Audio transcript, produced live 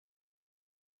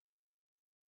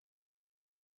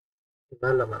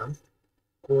ఇవాళ మనం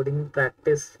coding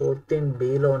practice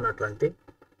 14Bలో ఉన్నటువంటి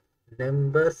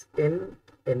numbers in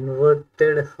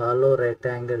inverted hollow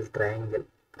rectangle triangle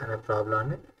అనే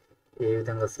ప్రాబ్లాన్ని ఏ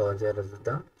విధంగా సాల్వ్ చేయాలో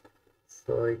చూద్దాం.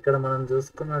 సో ఇక్కడ మనం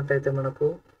చూసుకున్నట్టయితే మనకు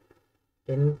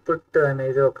ఇన్పుట్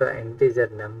అనేది ఒక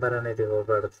ఇంటీజర్ నెంబర్ అనేది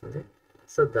ఇవ్వబడుతుంది.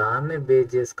 సో దాన్ని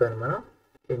బేస్ చేసుకొని మనం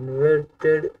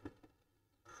ఇన్వర్టెడ్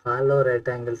హాలో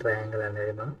రెక్టాంగిల్ ట్రయాంగిల్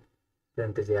అనేది మనం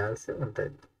ప్రింట్ చేయాల్సి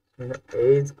ఉంటుంది. నేను ఏ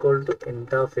ఈక్వల్ టు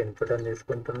ఇంట్ ఆఫ్ ఇన్పుట్ అని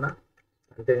తీసుకుంటున్నా,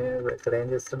 అంటే నేను ఇక్కడ ఏం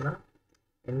చేస్తున్నా,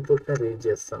 ఇన్పుట్ని రీడ్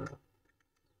చేస్తున్నా.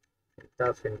 ఇంట్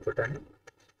ఆఫ్ ఇన్పుట్ అని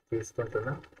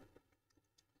తీసుకుంటున్నా.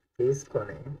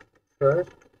 తీసుకొని for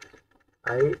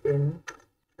I in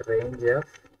range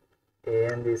of ఏ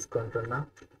అని తీసుకుంటున్నా.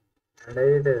 అండ్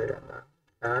అదే విధంగా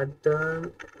pattern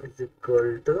is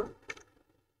equal to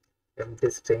empty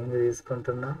string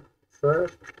తీసుకుంటున్నా. For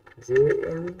J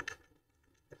in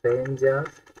range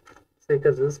of, so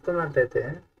ఇక్కడ చూసుకున్నట్టయితే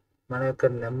మన యొక్క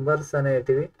నెంబర్స్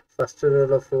అనేటివి ఫస్ట్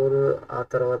రోలో 4, ఆ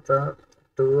తర్వాత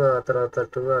 2, ఆ తర్వాత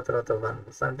 2, ఆ తర్వాత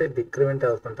 1 అంటే డిక్రిమెంట్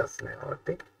అవ్వకుండా వస్తున్నాయి.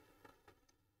 కాబట్టి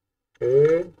ఏ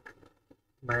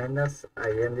మైనస్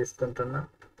ఐ అని తీసుకుంటున్నా.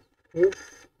 ఇఫ్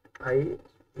ఐ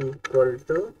ఈక్వల్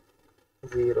టు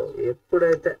 0,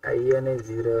 ఎప్పుడైతే ఐ అనేది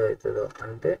 0 అవుతుందో,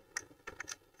 అంటే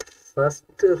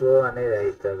ఫస్ట్ రో అనేది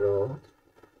అవుతుందో,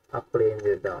 అప్పుడు ఏం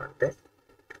చేద్దామంటే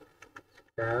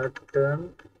pattern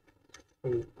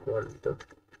equal to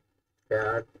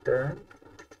pattern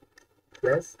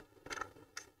plus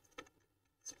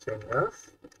string of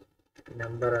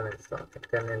number అనేది ఇస్తాం.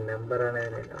 ఇక్కడ నేను నెంబర్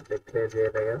అనేది నేను డిక్లేర్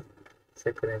చేయలేదు కదా. సో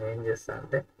ఇక్కడ నేను ఏం చేస్తాను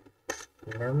అంటే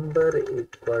నెంబర్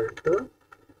ఈక్వల్ టు,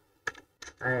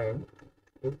 అండ్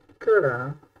ఇక్కడ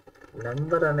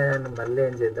నెంబర్ అనేది మళ్ళీ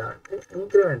ఏం చేద్దామంటే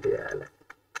ఇంక్రిమెంట్ చేయాలి.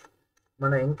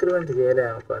 మనం ఇంక్రిమెంట్ చేయలే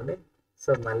అనుకోండి,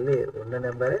 సో మళ్ళీ ఉన్న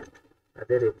నెంబరే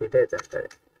అదే రిపీట్ అవుతుంటుంది.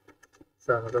 సో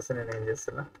అందుకోసం నేను ఏం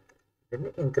చేస్తున్నా, దీన్ని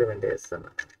ఇంక్రిమెంట్ చేస్తున్నా.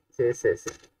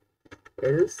 చేసేసి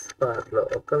ఎల్స్ పార్ట్లో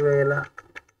ఒకవేళ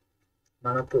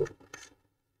మనకు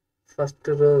ఫస్ట్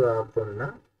రో కాకుండా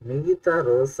మిగతా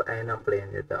రోస్ అయినప్పుడు ఏం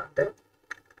చేద్దామంటే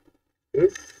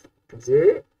if J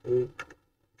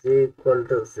equal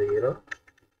to 0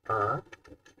 R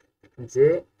J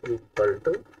equal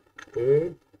to A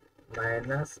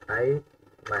minus I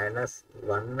minus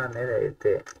 1 అనేది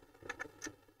అయితే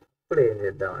ఇప్పుడు ఏం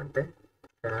చేద్దామంటే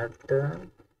pattern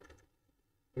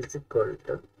is equal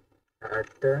to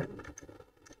pattern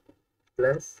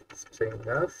plus string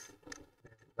of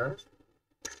number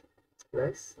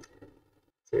plus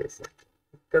చేసి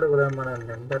ఇక్కడ కూడా మనం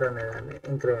నెంబర్ అనేదాన్ని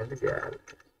ఇంక్రిమెంట్ చేయాలి.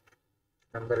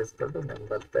 Number is equal to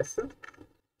number plus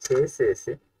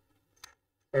చేసేసి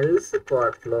ఎల్స్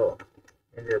పార్ట్లో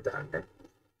ఏం చేద్దామంటే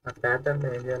ఆ ప్యాటర్న్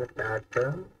ఏం చేయాలి,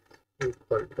 pattern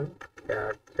equal to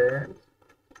pattern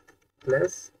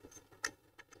plus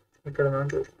ఇక్కడ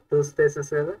మనకు 2 స్పేసెస్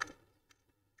కదా,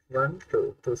 1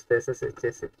 2 స్పేసెస్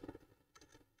ఇచ్చేసి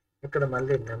ఇక్కడ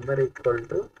మళ్ళీ number equal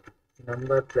to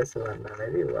number plus 1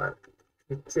 అనేది ఇవ్వాలి.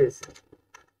 ఇచ్చేసి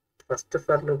ఫస్ట్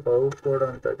ఫర్లు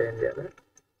పోవడంతో ఏం చేయాలి,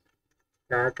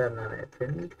 ప్యాటర్న్ అనేది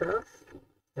ప్రింట్ ఆఫ్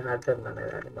ప్యాటర్న్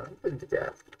అనేదాన్ని మనం ప్రింట్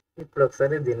చేయాలి. ఇప్పుడు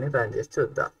ఒకసారి దీన్ని రన్ చేసి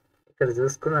చూద్దాం. ఇక్కడ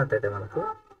చూసుకున్నట్టయితే మనకు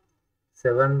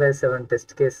 7/7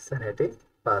 టెస్ట్ కేసెస్ అనేవి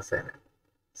పాస్ అయినాయి.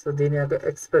 సో దీని యొక్క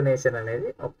ఎక్స్ప్లెనేషన్ అనేది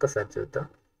ఒక్కసారి చూద్దాం.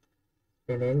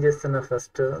 నేను ఏం చేస్తున్నా,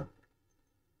 ఫస్ట్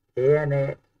ఏ అనే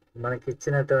మనకి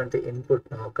ఇచ్చినటువంటి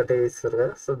ఇన్పుట్ను ఒకటే ఇస్తారు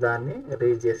కదా, సో దాన్ని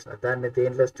రీడ్ చేసిన, దాన్ని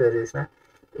దేంట్లో స్టోర్ చేసిన,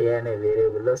 ఏ అనే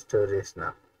వేరియబుల్లో స్టోర్ చేసిన.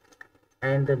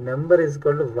 అండ్ నెంబర్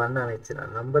ఈక్వల్ టు 1 అని ఇచ్చిన.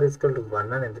 నెంబర్ ఈక్వల్ టు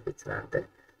 1 అని ఎందుకు ఇచ్చిన అంటే,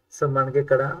 సో మనకి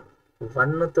ఇక్కడ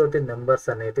 1 తోటి నెంబర్స్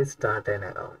అనేవి స్టార్ట్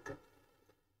అయినాయి కాబట్టి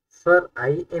for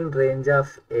I in range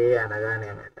of ఏ అనగానే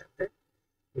ఏమైందంటే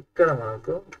ఇక్కడ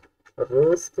మనకు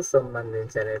రోస్కు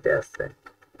సంబంధించి అనేవి వస్తాయి.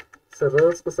 సో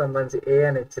రోస్కు సంబంధించి ఏ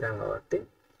అని ఇచ్చినాం కాబట్టి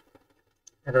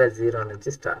అక్కడ 0 నుంచి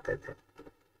స్టార్ట్ అవుతాయి.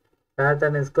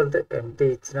 ప్యాటర్న్ ఈక్వల్ టు ఎంటీ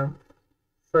ఇచ్చినాం.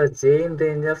 For J in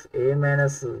range of A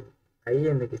minus I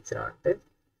ఎందుకు ఇచ్చినాం అంటే,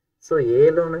 సో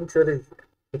ఏలో నుంచి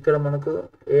ఇక్కడ మనకు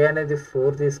ఏ అనేది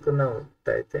 4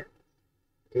 తీసుకున్నట్టయితే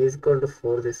ఏ ఈక్వల్ టు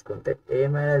 4 తీసుకుంటే ఏ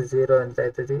మైనస్ 0 ఎంత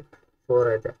అవుతుంది, 4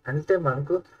 అవుతాయి. అంటే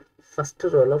మనకు ఫస్ట్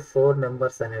రోలో 4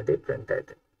 నెంబర్స్ అనేవి ప్రింట్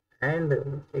అవుతాయి. అండ్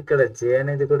ఇక్కడ జే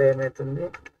అనేది కూడా ఏమవుతుంది,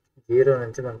 0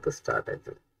 నుంచి మనకు స్టార్ట్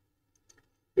అవుతుంది.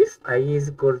 If I is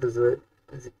equal to 0,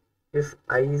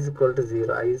 I is equal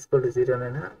to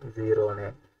 0నైనా 0నే.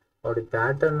 వాడి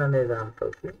ప్యాటర్న్ అనే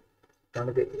దాంట్లోకి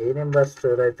మనకి ఏ నెంబర్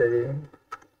స్టోర్ అవుతుంది,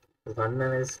 1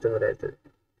 అనేది స్టోర్ అవుతుంది.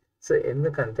 సో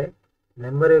ఎందుకంటే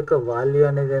నెంబర్ యొక్క వాల్యూ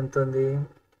అనేది ఎంత ఉంది,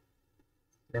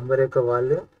 నెంబర్ యొక్క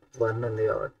వాల్యూ 1 ఉంది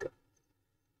కాబట్టి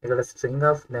ఇక్కడ స్ట్రింగ్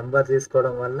ఆఫ్ నెంబర్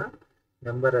తీసుకోవడం వల్ల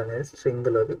నెంబర్ అనేది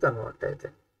స్ట్రింగ్లోకి కన్వర్ట్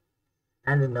అవుతాయి.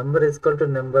 And number equal to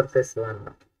number plus 1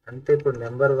 అంటే ఇప్పుడు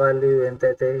నెంబర్ వాల్యూ ఎంత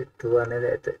అవుతాయి 2 అనేది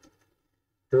అవుతాయి.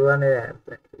 2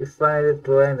 అనేది ఇఫ్ అనేది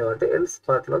ట్రూ అయింది కాబట్టి ఎల్స్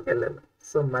పార్ట్లోకి వెళ్ళాలి.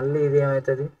 సో మళ్ళీ ఇది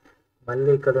ఏమవుతుంది,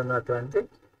 మళ్ళీ ఇక్కడ ఉన్నటువంటి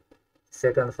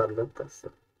సెకండ్ ఫర్ లూప్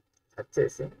వస్తుంది.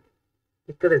 వచ్చేసి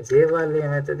ఇక్కడ జే వాల్యూ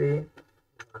ఏమవుతుంది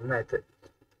 1 అవుతుంది.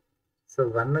 సో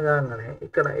 1 కాగానే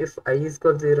ఇక్కడ ఇఫ్ ఐ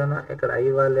ఈక్వల్ 0 ఇక్కడ ఐ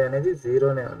వాల్యూ అనేది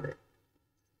 0నే ఉంది.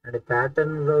 అంటే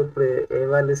ప్యాటర్న్లో ఇప్పుడు ఏ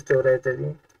వాల్యూ స్టోర్ అవుతుంది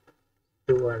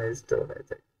 2 అనేది స్టోర్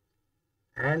అవుతుంది.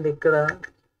 అండ్ ఇక్కడ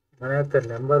మన యొక్క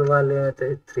నెంబర్ వాల్యూ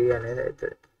ఏమవుతుంది 3 అనేది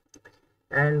అవుతుంది.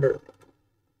 అండ్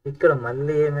ఇక్కడ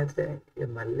మళ్ళీ ఏమవుతుంది,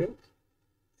 మళ్ళీ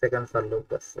సెకండ్ ఫర్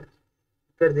లూప్ వస్తుంది.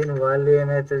 ఇక్కడ దీని వాల్యూ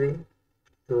ఏమవుతుంది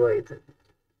 2 అవుతుంది.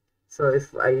 సో ఇఫ్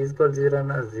ఐ ఈక్వల్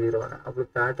 0 అప్పుడు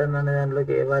ప్యాటర్న్ అనే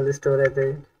దాంట్లోకి ఏ వాల్యూ స్టోర్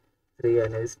అవుతుంది 3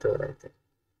 అనేది స్టోర్ అవుతుంది.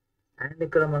 అండ్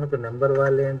ఇక్కడ మనకు నెంబర్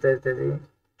వాల్యూ ఎంత అవుతుంది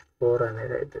 4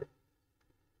 అనేది అవుతుంది.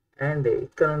 అండ్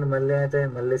ఇక్కడ నుండి మళ్ళీ అయితే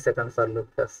మళ్ళీ సెకండ్ ఫర్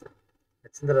లూప్ వస్తుంది.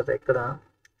 వచ్చిన తర్వాత ఇక్కడ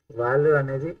వాల్యూ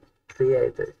అనేది 3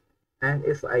 అవుతుంది. And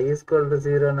if I equal to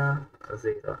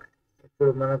 0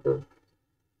 ఇప్పుడు మనకు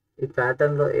ఈ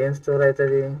ప్యాటర్న్లో ఏం స్టోర్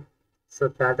అవుతుంది, సో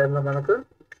ప్యాటర్న్లో మనకు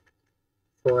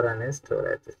 4 అనేది స్టోర్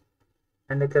అవుతుంది.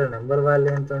 అండ్ ఇక్కడ నెంబర్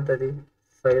వాల్యూ ఎంత ఉంటుంది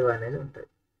 5 అనేది ఉంటుంది.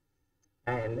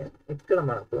 అండ్ ఇక్కడ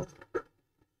మనకు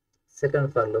సెకండ్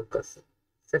ఫర్ లూప్ వస్తుంది.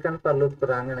 సెకండ్ ఫర్ లూప్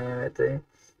రాగానే ఏమవుతుంది,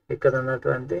 ఇక్కడ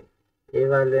ఉన్నటువంటి ఏ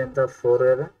వాల్యూ ఎంత 4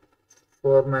 కదా,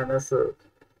 4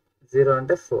 - 0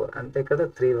 అంటే 4 అంటే ఇక్కడ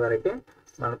 3 వరకే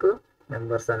మనకు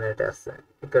నెంబర్స్ అనేవి వస్తాయి.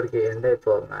 ఇక్కడికి ఎండ్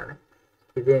అయిపోగానే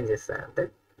ఇదేం చేస్తాయంటే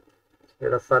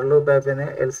ఇక్కడ ఫర్ లూప్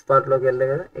అయిపోయినాయి, ఎల్స్ పార్ట్లోకి వెళ్ళే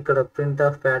కదా, ఇక్కడ ప్రింట్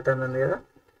ఆఫ్ ప్యాటర్న్ ఉంది కదా,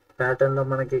 ప్యాటర్న్లో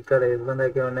మనకి ఇక్కడ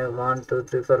ఇబ్బందికి ఉన్నాయి 1 2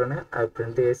 3 4 ఉన్నాయి, అవి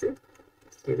ప్రింట్ చేసి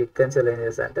ఇది ఇక్కడి నుంచి ఏం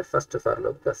చేస్తాయి అంటే ఫస్ట్ ఫర్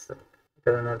లూప్కి వస్తుంది.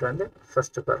 ఇక్కడ ఉన్నటువంటి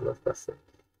ఫస్ట్ ఫర్ లూప్కి వస్తుంది.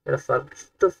 ఇక్కడ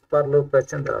ఫస్ట్ ఫర్ లూప్కి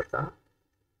వచ్చిన తర్వాత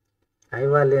ఐ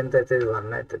వాల్యూ ఎంత అవుతుంది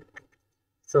 1 అవుతుంది.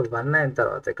 సో 1 అయిన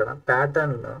తర్వాత ఇక్కడ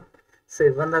ప్యాటర్న్లో సో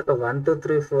ఇవ్వండి దాకా 1 2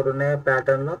 3 4 ఉన్నాయి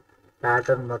ప్యాటర్న్లో,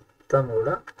 ప్యాటర్న్ మొత్తం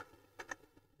కూడా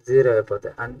 0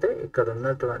 అయిపోతాయి. అంటే ఇక్కడ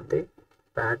ఉన్నటువంటి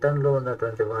ప్యాటర్న్లో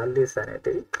ఉన్నటువంటి వాల్యూస్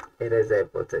అనేటివి ఎరేజ్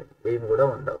అయిపోతాయి, ఏమి కూడా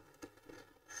ఉండవు.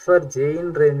 For J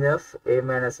in range of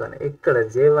A-1 ఇక్కడ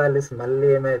జే వాల్యూస్ మళ్ళీ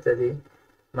ఏమవుతుంది,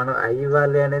 మనం ఐ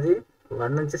వాల్యూ అనేది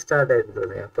 1 నుంచి స్టార్ట్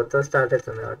అవుతుంది, కొత్త స్టార్ట్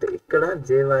అవుతుంది కాబట్టి ఇక్కడ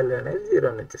జే వాల్యూ అనేది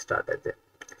 0 నుంచి స్టార్ట్ అవుతాయి.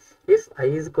 If I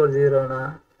equal 0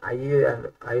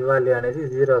 I value అనేది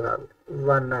 0 కాదు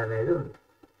 1 అనేది ఉంది.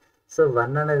 సో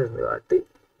 1 అనేది ఉంది కాబట్టి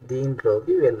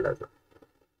దీంట్లోకి వెళ్ళదు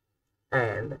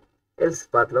అండ్ ఎల్స్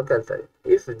పార్ట్లోకి వెళ్తుంది.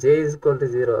 If J equal to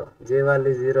 0 J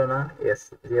value 0 S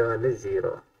J value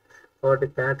 0 కాబట్టి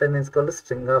pattern equal to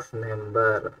string of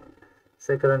number. So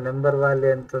ఇక్కడ నెంబర్ వాల్యూ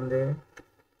ఎంత ఉంది,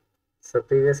 సో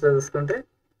ప్రీవియస్లో చూసుకుంటే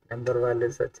నెంబర్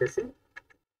వాల్యూస్ వచ్చేసి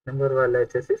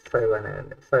 5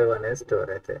 అనేది స్టోర్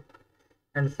అవుతాయి.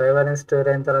 అండ్ 5 అనేది స్టోర్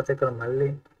అయిన తర్వాత ఇక్కడ మళ్ళీ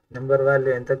నెంబర్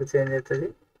వాల్యూ ఎంతకు చేంజ్ అవుతుంది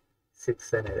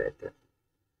 6 అనేది అవుతుంది.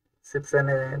 6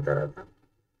 అనేది అయిన తర్వాత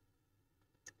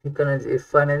ఇక్కడ నుంచి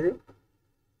ఇఫ్ అనేది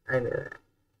అయింది కదా,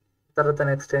 తర్వాత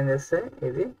నెక్స్ట్ ఏం చేస్తే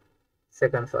ఇది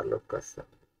సెకండ్ ఫర్ లూప్కి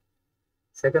వస్తుంది.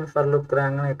 సెకండ్ ఫర్ లూప్కి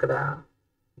రాగానే ఇక్కడ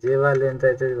జే వాల్యూ ఎంత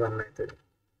అవుతుంది 1 అవుతుంది.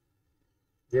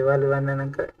 జే వాల్యూ 1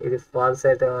 అయినాక ఇది ఫాల్స్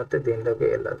అయితే కాబట్టి దీంట్లోకి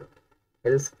వెళ్ళదు.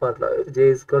 ఎల్స్ పార్ట్లో జే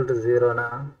ఈక్వల్ టు 0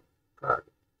 కాదు,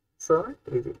 సో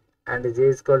ఇది. And J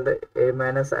equal to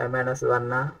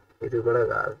A-I-1 ఇది కూడా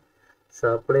కాదు. సో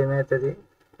అప్పుడు ఏమవుతుంది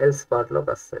ఎల్స్ పార్ట్లోకి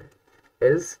వస్తుంది.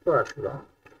 ఎల్స్ పార్ట్లో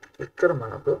ఇక్కడ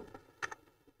మనకు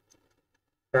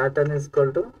pattern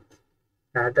equal to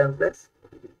pattern plus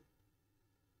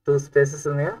 2 spaces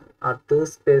ఉన్నాయా, ఆ 2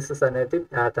 స్పేసెస్ అనేవి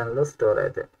ప్యాటర్న్లో స్టోర్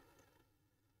అవుతాయి.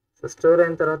 సో స్టోర్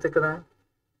అయిన తర్వాత ఇక్కడ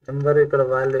ఇక్కడ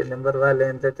నెంబర్ వాల్యూ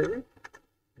ఎంత అవుతుంది,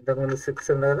 ఇంతకుముందు 6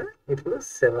 ఉండాలి, ఇప్పుడు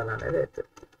 7 అనేది అవుతుంది.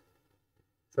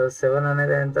 సో 7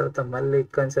 అనేది అయిన తర్వాత మళ్ళీ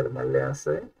ఇక్కడ నుంచి మళ్ళీ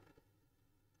వస్తుంది,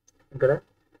 ఇక్కడ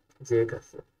జేకి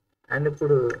వస్తుంది. అండ్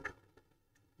ఇప్పుడు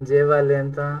జే వాల్యూ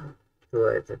ఎంత 2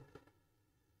 అవుతుంది.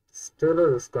 2లో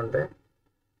చూసుకుంటే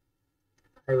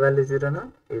ఐ వాల్యూ 0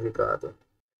 ఇది కాదు.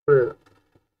 ఇప్పుడు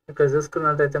ఇక్కడ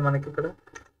చూసుకున్నట్టయితే మనకి ఇక్కడ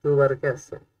 2 వరకే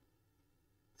వస్తాయి.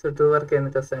 సో 2 వరకు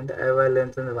ఎందుకు వస్తాయంటే ఐ వాల్యూ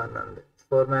ఎంత ఉంది 1 ఉంది.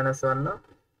 4 - 1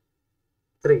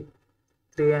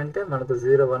 3 అంటే మనకు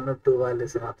 0 1 2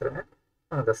 వాల్యూస్ మాత్రమే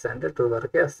మనకు వస్తాయి, అంటే 2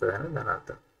 వరకే వస్తుంది అని దాని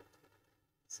అర్థం.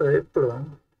 సో ఇప్పుడు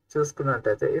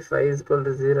చూసుకున్నట్టయితే ఇఫ్ ఐ ఈక్వల్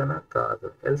టు 0 కాదు,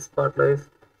 ఎల్స్ పార్ట్లో if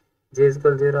J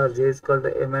equal 0 R J equal to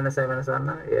A-I-1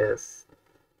 yes.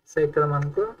 So ఇక్కడ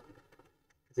మనకు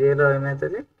జేలో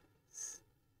ఏమవుతుంది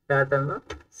ప్యాటర్న్లో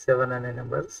 7 అనే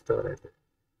నెంబర్ స్టోర్ అవుతుంది.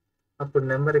 అప్పుడు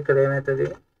నెంబర్ ఇక్కడ ఏమవుతుంది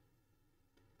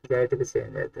 8కి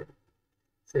చేంజ్ అవుతుంది.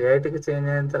 సో 8కి చేంజ్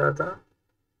అయిన తర్వాత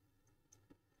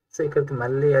సో ఇక్కడికి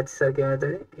మళ్ళీ వచ్చేసరికి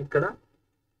ఏమవుతుంది, ఇక్కడ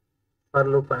ఫర్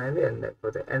లూప్ అనేది ఎండ్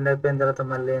అయిపోతుంది. ఎండ్ అయిపోయిన తర్వాత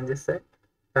మళ్ళీ ఏం చేస్తాయి,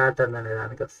 ప్యాటర్న్ అనే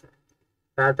దానికి వస్తాయి.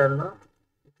 ప్యాటర్న్లో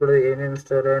ఇప్పుడు ఏమేమి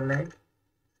స్టోర్ ఉన్నాయి,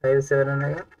 5 7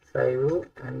 ఉన్నాయిగా, 5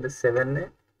 and 7ని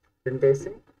ప్రింట్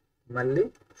వేసి మళ్ళీ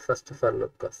ఫస్ట్ ఫర్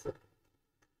లూప్కి వస్తుంది.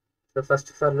 సో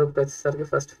ఫస్ట్ ఫర్ లూప్కి వచ్చేసరికి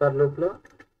ఫస్ట్ ఫర్ లూప్లో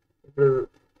ఇప్పుడు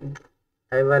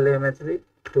ఐ వాల్యూ ఏమవుతుంది,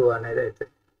 2 అనేది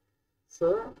అవుతుంది. సో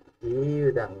ఈ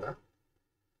విధంగా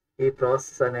ఈ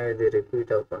ప్రాసెస్ అనేది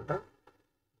రిపీట్ అవ్వకుండా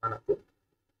మనకు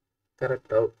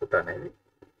కరెక్ట్ అవుట్పుట్ అనేది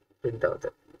ప్రింట్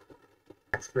అవుతుంది.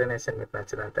 ఎక్స్ప్లెనేషన్ మీకు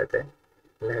నచ్చినట్టయితే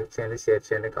లైక్ చేయండి, షేర్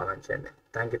చేయండి, కామెంట్ చేయండి.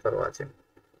 Thank you for watching.